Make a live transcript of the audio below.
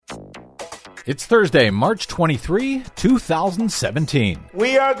It's Thursday, March 23, 2017.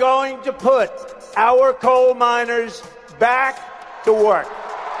 We are going to put our coal miners back to work.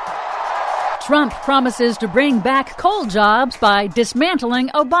 Trump promises to bring back coal jobs by dismantling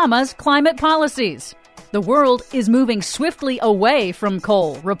Obama's climate policies. The world is moving swiftly away from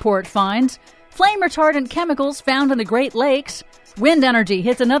coal, report finds. Flame-retardant chemicals found in the Great Lakes. Wind energy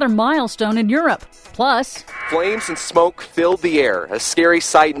hits another milestone in Europe. Plus, flames and smoke filled the air, a scary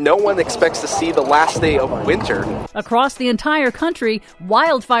sight no one expects to see the last day of winter. Across the entire country,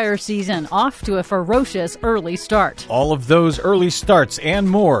 wildfire season off to a ferocious early start. All of those early starts and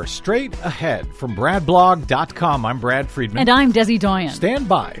more straight ahead from BradBlog.com. I'm Brad Friedman. And I'm Desi Doyen. Stand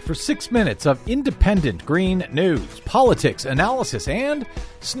by for 6 minutes of independent green news, politics, analysis, and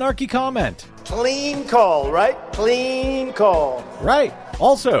snarky comment. Clean coal, right? Clean coal. Right.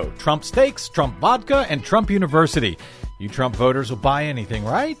 Also, Trump steaks, Trump vodka, and Trump University. You Trump voters will buy anything,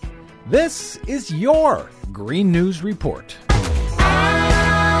 right? This is your Green News Report.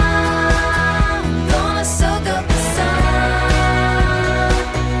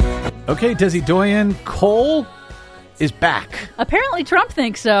 Okay, Desi Doyen, coal is back. Apparently Trump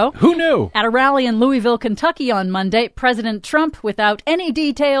thinks so. Who knew? At a rally in Louisville, Kentucky on Monday, President Trump, without any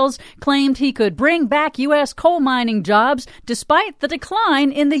details, claimed he could bring back U.S. coal mining jobs despite the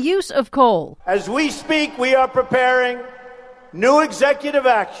decline in the use of coal. As we speak, we are preparing new executive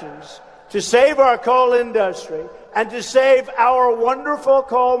actions to save our coal industry and to save our wonderful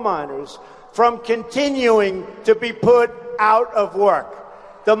coal miners from continuing to be put out of work.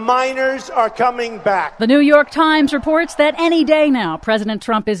 The miners are coming back. The New York Times reports that any day now, President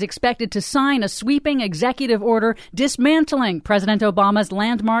Trump is expected to sign a sweeping executive order dismantling President Obama's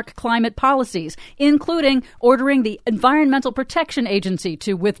landmark climate policies, including ordering the Environmental Protection Agency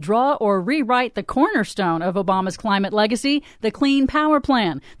to withdraw or rewrite the cornerstone of Obama's climate legacy, the Clean Power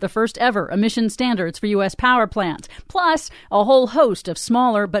Plan, the first ever emission standards for U.S. power plants, plus a whole host of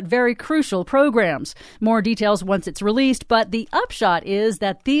smaller but very crucial programs. More details once it's released, but the upshot is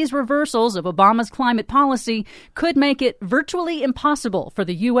that these reversals of Obama's climate policy could make it virtually impossible for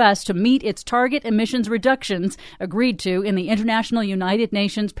the U.S. to meet its target emissions reductions agreed to in the International United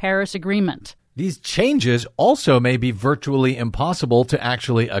Nations Paris Agreement. These changes also may be virtually impossible to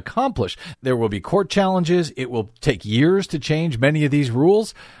actually accomplish. There will be court challenges. It will take years to change many of these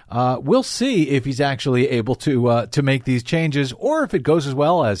rules. We'll see if he's actually able to make these changes, or if it goes as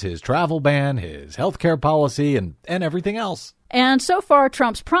well as his travel ban, his healthcare policy, and everything else. And so far,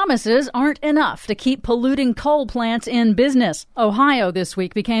 Trump's promises aren't enough to keep polluting coal plants in business. Ohio this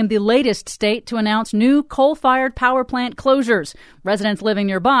week became the latest state to announce new coal-fired power plant closures. Residents living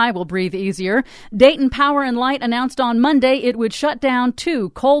nearby will breathe easier. Dayton Power and Light announced on Monday it would shut down 2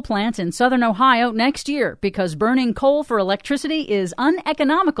 coal plants in southern Ohio next year because burning coal for electricity is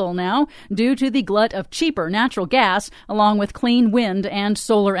uneconomical now due to the glut of cheaper natural gas along with clean wind and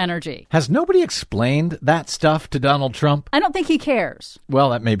solar energy. Has nobody explained that stuff to Donald Trump? I don't think he cares.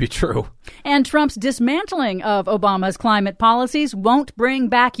 Well, that may be true. And Trump's dismantling of Obama's climate policies won't bring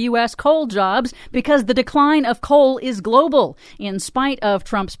back U.S. coal jobs because the decline of coal is global. In spite of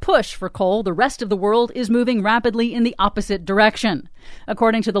Trump's push for coal, the rest of the world is moving rapidly in the opposite direction.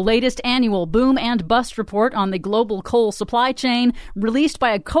 According to the latest annual boom and bust report on the global coal supply chain, released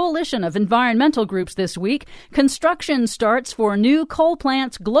by a coalition of environmental groups this week, construction starts for new coal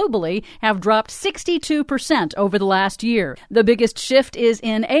plants globally have dropped 62% over the last year. The biggest shift is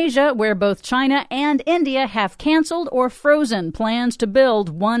in Asia, where both China and India have canceled or frozen plans to build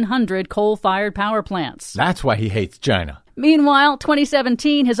 100 coal-fired power plants. That's why he hates China. Meanwhile,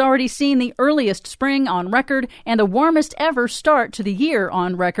 2017 has already seen the earliest spring on record and the warmest ever start to the year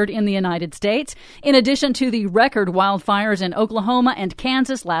on record in the United States. In addition to the record wildfires in Oklahoma and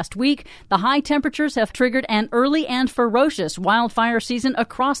Kansas last week, the high temperatures have triggered an early and ferocious wildfire season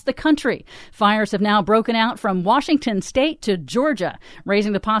across the country. Fires have now broken out from Washington state to Georgia,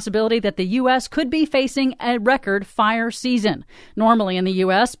 raising the possibility that the U.S. could be facing a record fire season. Normally in the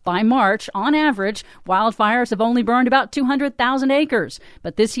U.S., by March, on average, wildfires have only burned about 200,000 acres.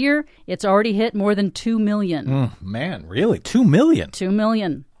 But this year, it's already hit more than 2 million. Man, really? 2 million? 2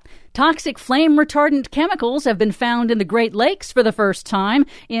 million. Toxic flame-retardant chemicals have been found in the Great Lakes for the first time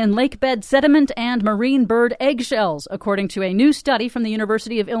in lakebed sediment and marine bird eggshells, according to a new study from the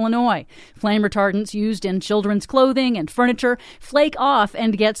University of Illinois. Flame retardants used in children's clothing and furniture flake off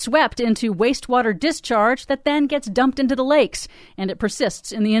and get swept into wastewater discharge that then gets dumped into the lakes, and it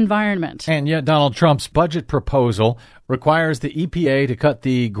persists in the environment. And yet Donald Trump's budget proposal requires the EPA to cut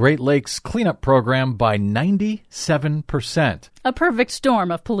the Great Lakes cleanup program by 97%. A perfect storm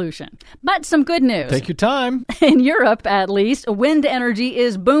of pollution. But some good news. Take your time. In Europe, at least, wind energy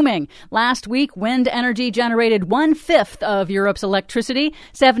is booming. Last week, wind energy generated 1/5 of Europe's electricity,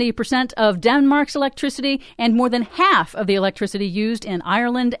 70% of Denmark's electricity, and more than half of the electricity used in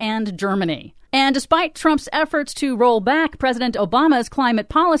Ireland and Germany. And despite Trump's efforts to roll back President Obama's climate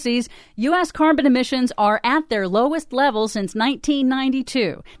policies, U.S. carbon emissions are at their lowest level since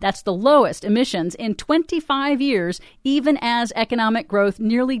 1992. That's the lowest emissions in 25 years, even as economic growth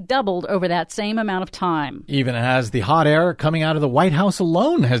nearly doubled over that same amount of time. Even as the hot air coming out of the White House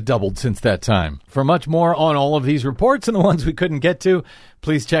alone has doubled since that time. For much more on all of these reports and the ones we couldn't get to,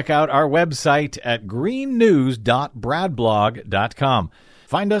 please check out our website at greennews.bradblog.com.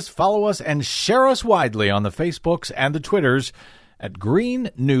 Find us, follow us, and share us widely on the Facebooks and the Twitters at Green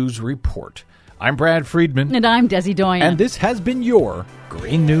News Report. I'm Brad Friedman. And I'm Desi Doyen. And this has been your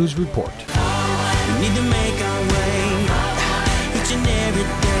Green News Report. We need to make